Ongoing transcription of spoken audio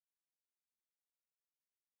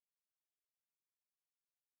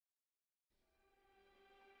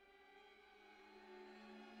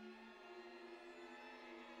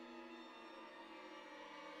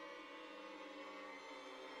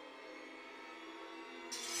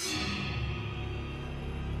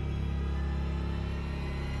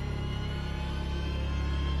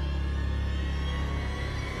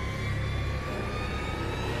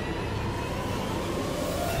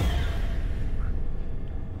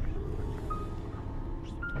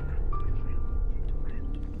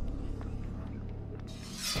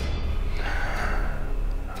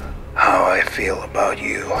feel about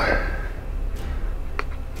you.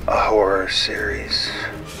 A horror series,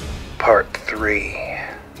 part 3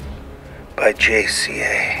 by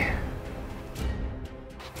JCA.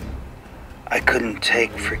 I couldn't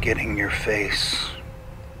take forgetting your face.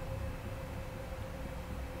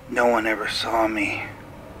 No one ever saw me,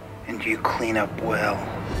 and you clean up well.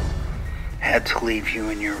 Had to leave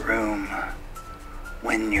you in your room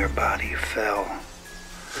when your body fell.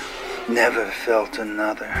 Never felt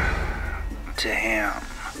another. Damn,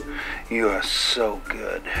 you are so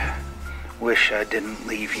good. Wish I didn't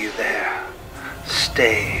leave you there.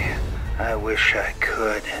 Stay, I wish I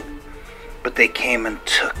could. But they came and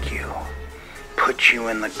took you, put you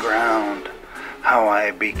in the ground. How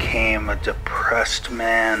I became a depressed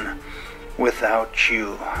man without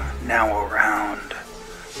you now around.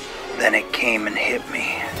 Then it came and hit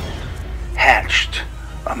me. Hatched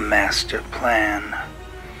a master plan.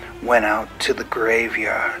 Went out to the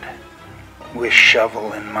graveyard with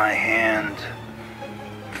shovel in my hand.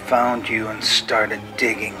 Found you and started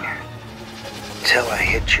digging till I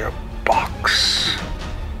hit your box.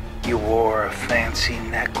 You wore a fancy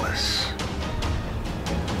necklace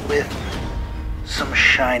with some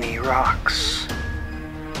shiny rocks.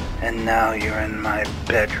 And now you're in my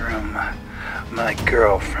bedroom, my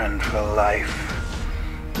girlfriend for life.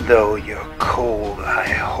 Though you're cold, I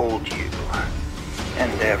hold you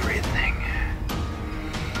and everything.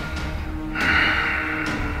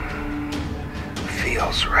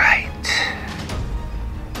 Feels right.